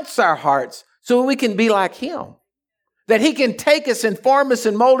melts our hearts so we can be like Him. That He can take us and form us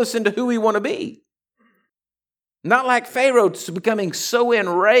and mold us into who we want to be. Not like Pharaoh becoming so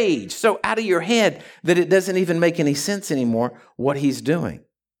enraged, so out of your head that it doesn't even make any sense anymore what he's doing.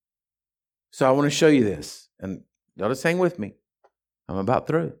 So I want to show you this. And y'all just hang with me. I'm about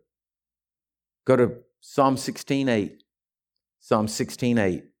through. Go to Psalm 16:8. Psalm 16:8.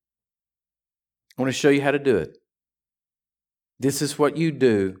 I want to show you how to do it. This is what you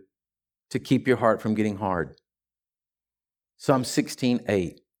do to keep your heart from getting hard. Psalm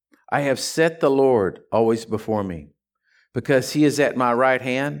 16:8. I have set the Lord always before me. Because He is at my right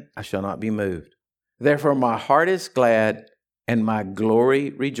hand, I shall not be moved. Therefore my heart is glad and my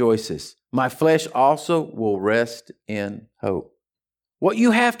glory rejoices. My flesh also will rest in hope. What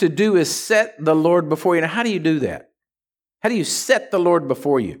you have to do is set the Lord before you. Now, how do you do that? How do you set the Lord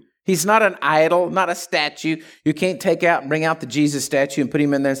before you? He's not an idol, not a statue. You can't take out and bring out the Jesus statue and put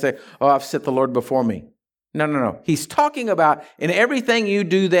Him in there and say, oh, I've set the Lord before me. No. He's talking about in everything you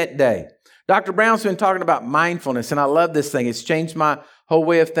do that day. Dr. Brown's been talking about mindfulness, and I love this thing. It's changed my whole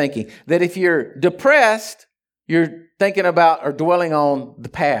way of thinking. That if you're depressed, you're thinking about or dwelling on the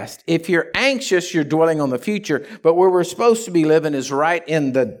past. If you're anxious, you're dwelling on the future. But where we're supposed to be living is right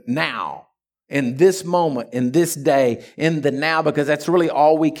in the now, in this moment, in this day, in the now, because that's really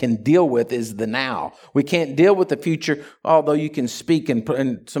all we can deal with is the now. We can't deal with the future, although you can speak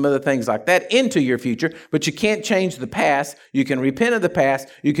and some other things like that into your future, but you can't change the past. You can repent of the past.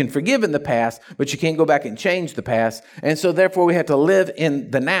 You can forgive in the past, but you can't go back and change the past. And so therefore we have to live in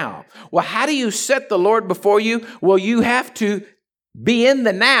the now. Well, how do you set the Lord before you? Well, you have to be in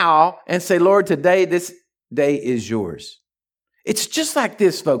the now and say, Lord, today, this day is yours. It's just like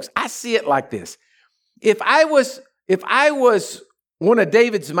this, folks. I see it like this. If I was one of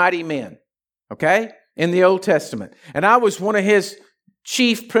David's mighty men, okay, in the Old Testament, and I was one of his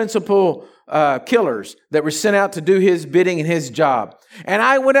chief principal killers that were sent out to do his bidding and his job, and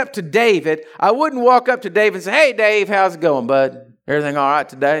I went up to David, I wouldn't walk up to David and say, hey, Dave, how's it going, bud? Everything all right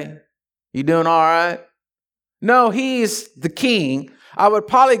today? You doing all right? No, he's the king. I would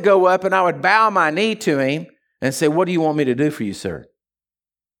probably go up and I would bow my knee to him and say, what do you want me to do for you, sir?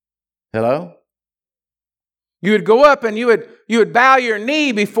 Hello? You would go up and you would bow your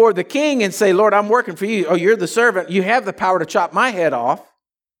knee before the king and say, Lord, I'm working for you. Oh, you're the servant. You have the power to chop my head off.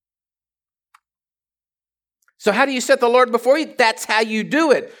 So how do you set the Lord before you? That's how you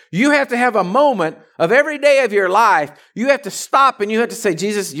do it. You have to have a moment of every day of your life. You have to stop and you have to say,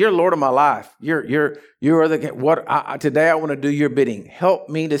 Jesus, you're Lord of my life. You are the today I want to do your bidding. Help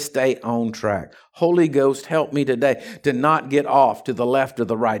me to stay on track. Holy Ghost, help me today to not get off to the left or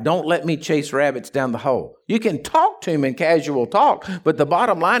the right. Don't let me chase rabbits down the hole. You can talk to Him in casual talk, but the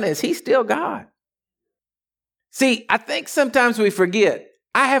bottom line is He's still God. See, I think sometimes we forget.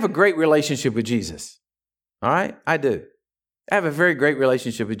 I have a great relationship with Jesus. All right? I do. I have a very great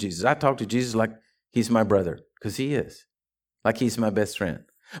relationship with Jesus. I talk to Jesus like He's my brother, because He is. Like He's my best friend.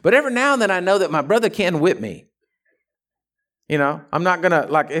 But every now and then I know that my brother can whip me. You know, I'm not going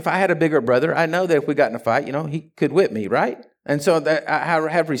to, like if I had a bigger brother, I know that if we got in a fight, you know, he could whip me, right? And so I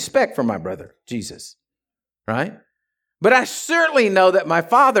have respect for my brother, Jesus, right? But I certainly know that my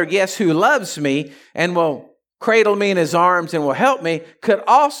Father, yes, who loves me and will cradle me in His arms and will help me, could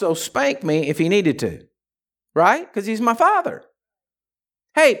also spank me if He needed to. Right? Because He's my Father.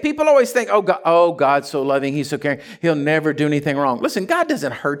 Hey, people always think, oh, God's so loving. He's so caring. He'll never do anything wrong. Listen, God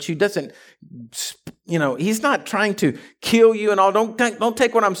doesn't hurt you. He's not trying to kill you and all. Don't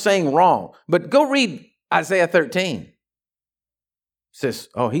take what I'm saying wrong. But go read Isaiah 13. It says,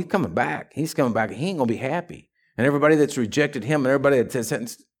 oh, He's coming back. He's coming back. He ain't going to be happy. And everybody that's rejected Him and everybody that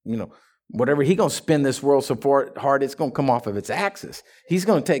says, whatever, He's going to spin this world so hard, it's going to come off of its axis. He's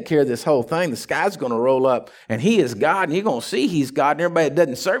going to take care of this whole thing. The sky's going to roll up, and He is God, and you're going to see He's God, and everybody that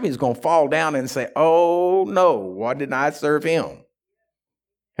doesn't serve Him is going to fall down and say, oh, no, why didn't I serve Him?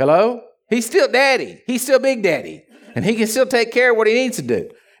 Hello? He's still Daddy. He's still Big Daddy, and He can still take care of what He needs to do.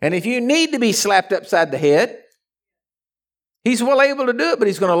 And if you need to be slapped upside the head, He's well able to do it, but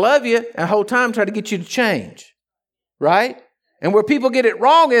he's going to love you and the whole time try to get you to change. Right? And where people get it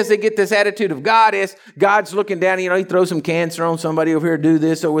wrong is they get this attitude of God's looking down, he throws some cancer on somebody over here, do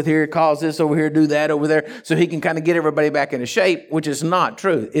this over here, cause this over here, do that over there, so he can kind of get everybody back into shape, which is not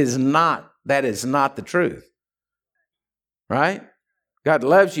true. That is not the truth. Right? God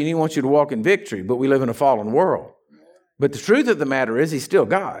loves you and he wants you to walk in victory, but we live in a fallen world. But the truth of the matter is he's still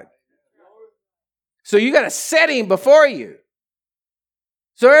God. So you got to set him before you.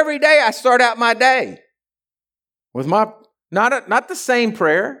 So every day I start out my day with not the same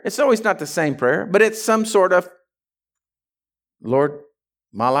prayer. It's always not the same prayer, but it's some sort of, Lord,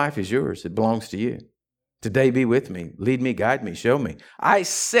 my life is yours. It belongs to you. Today be with me. Lead me, guide me, show me. I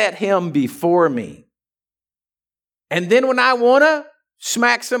set him before me. And then when I want to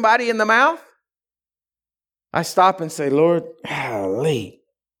smack somebody in the mouth, I stop and say, Lord, golly,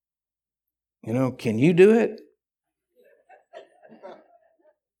 can you do it?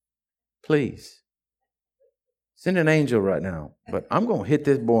 Please. Send an angel right now, but I'm going to hit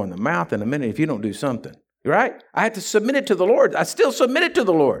this boy in the mouth in a minute if you don't do something, right? I had to submit it to the Lord. I still submit it to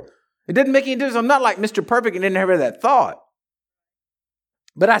the Lord. It didn't make any difference. I'm not like Mr. Perfect and didn't have that thought.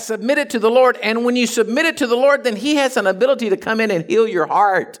 But I submit it to the Lord, and when you submit it to the Lord, then he has an ability to come in and heal your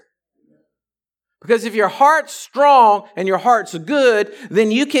heart. Because if your heart's strong and your heart's good, then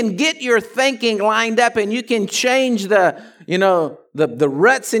you can get your thinking lined up and you can change the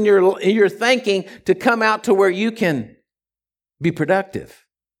ruts in your thinking to come out to where you can be productive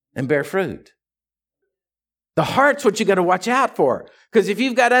and bear fruit. The heart's what you got to watch out for. Because if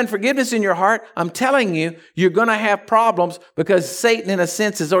you've got unforgiveness in your heart, I'm telling you, you're going to have problems because Satan, in a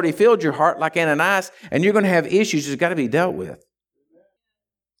sense, has already filled your heart like Ananias, and you're going to have issues that's got to be dealt with.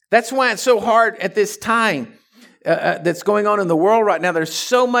 That's why it's so hard at this time that's going on in the world right now. There's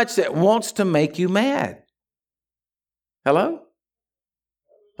so much that wants to make you mad. Hello?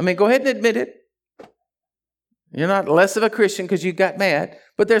 Go ahead and admit it. You're not less of a Christian because you got mad,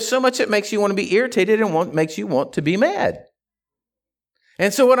 but there's so much that makes you want to be irritated and makes you want to be mad.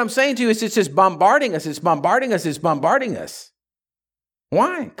 And so what I'm saying to you is it's just bombarding us. It's bombarding us. It's bombarding us.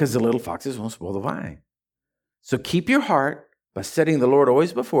 Why? Because the little foxes won't spoil the vine. So keep your heart by setting the Lord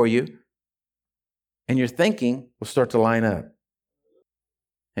always before you, and your thinking will start to line up.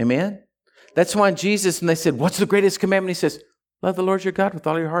 Amen? That's why Jesus, when they said, what's the greatest commandment? He says, love the Lord your God with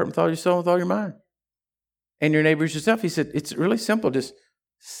all your heart, with all your soul, with all your mind. And your neighbor as yourself. He said, it's really simple. Just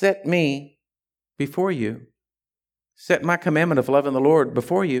set me before you. Set my commandment of loving the Lord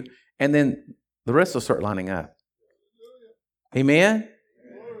before you, and then the rest will start lining up. Amen?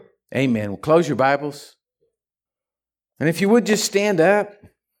 Amen. Well, close your Bibles. And if you would just stand up.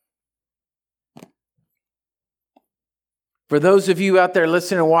 For those of you out there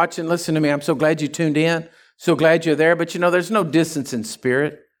listening and watching, listen to me. I'm so glad you tuned in. So glad you're there. But there's no distance in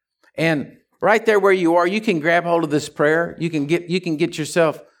spirit. And right there where you are, you can grab hold of this prayer. You can get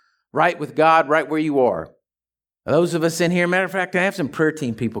yourself right with God right where you are. Those of us in here, matter of fact, I have some prayer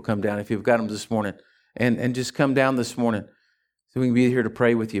team people come down if you've got them this morning. And just come down this morning so we can be here to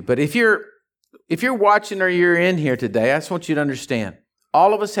pray with you. But if you're watching or you're in here today, I just want you to understand,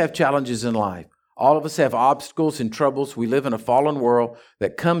 all of us have challenges in life. All of us have obstacles and troubles. We live in a fallen world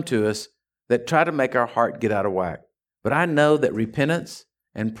that come to us that try to make our heart get out of whack. But I know that repentance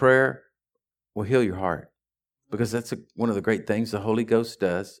and prayer will heal your heart because that's one of the great things the Holy Ghost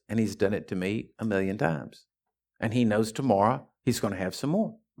does, and he's done it to me 1,000,000 times. And he knows tomorrow he's going to have some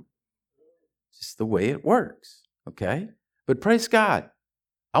more. It's just the way it works, okay? But praise God.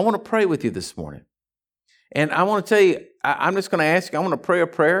 I want to pray with you this morning. And I want to tell you, I'm just going to ask you, I want to pray a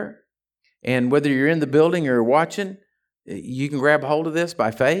prayer. And whether you're in the building or watching, you can grab hold of this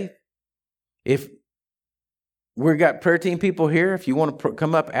by faith. If we've got prayer team people here, if you want to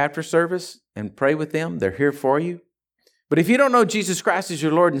come up after service and pray with them, they're here for you. But if you don't know Jesus Christ as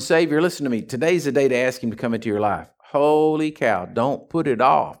your Lord and Savior, listen to me. Today's the day to ask him to come into your life. Holy cow, don't put it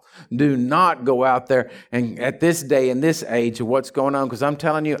off. Do not go out there and at this day and this age of what's going on, because I'm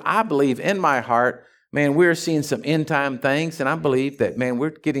telling you, I believe in my heart, man, we're seeing some end time things, and I believe that, man,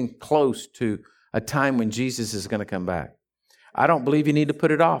 we're getting close to a time when Jesus is going to come back. I don't believe you need to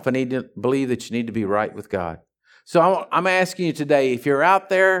put it off. I need to believe that you need to be right with God. So I'm asking you today, if you're out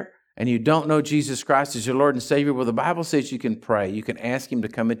there and you don't know Jesus Christ as your Lord and Savior, well, the Bible says you can pray. You can ask him to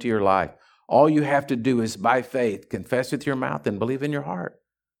come into your life. All you have to do is, by faith, confess with your mouth and believe in your heart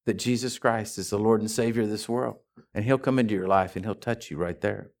that Jesus Christ is the Lord and Savior of this world. And he'll come into your life and he'll touch you right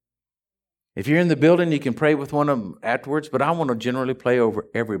there. If you're in the building, you can pray with one of them afterwards, but I want to generally pray over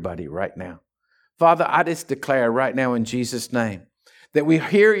everybody right now. Father, I just declare right now in Jesus' name that we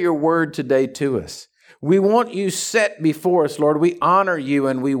hear your word today to us. We want you set before us, Lord. We honor you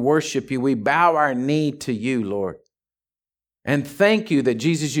and we worship you. We bow our knee to you, Lord. And thank you that,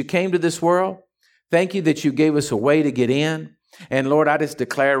 Jesus, you came to this world. Thank you that you gave us a way to get in. And Lord, I just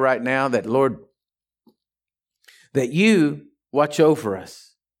declare right now that, Lord, that you watch over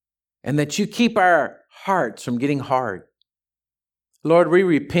us and that you keep our hearts from getting hard. Lord, we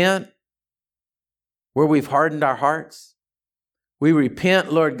repent where we've hardened our hearts. We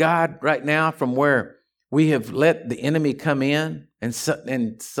repent, Lord God, right now from where we have let the enemy come in and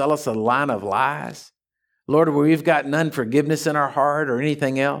sell us a line of lies. Lord, where we've gotten unforgiveness in our heart or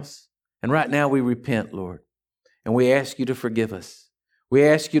anything else. And right now we repent, Lord. And we ask you to forgive us. We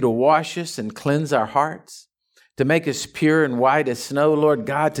ask you to wash us and cleanse our hearts, to make us pure and white as snow, Lord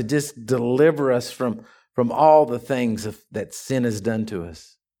God, to just deliver us from all the things that sin has done to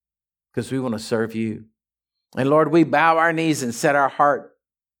us, because we want to serve you. And Lord, we bow our knees and set our heart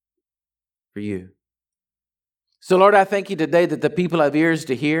for you. So Lord, I thank you today that the people have ears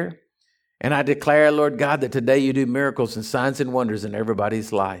to hear. And I declare, Lord God, that today you do miracles and signs and wonders in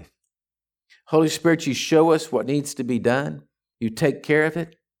everybody's life. Holy Spirit, you show us what needs to be done. You take care of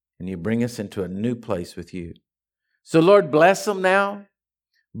it, and you bring us into a new place with you. So Lord, bless them now.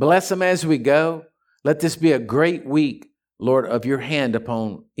 Bless them as we go. Let this be a great week, Lord, of your hand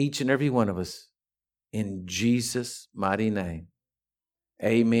upon each and every one of us. In Jesus' mighty name.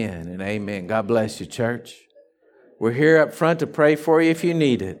 Amen and amen. God bless you, church. We're here up front to pray for you if you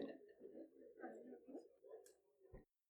need it.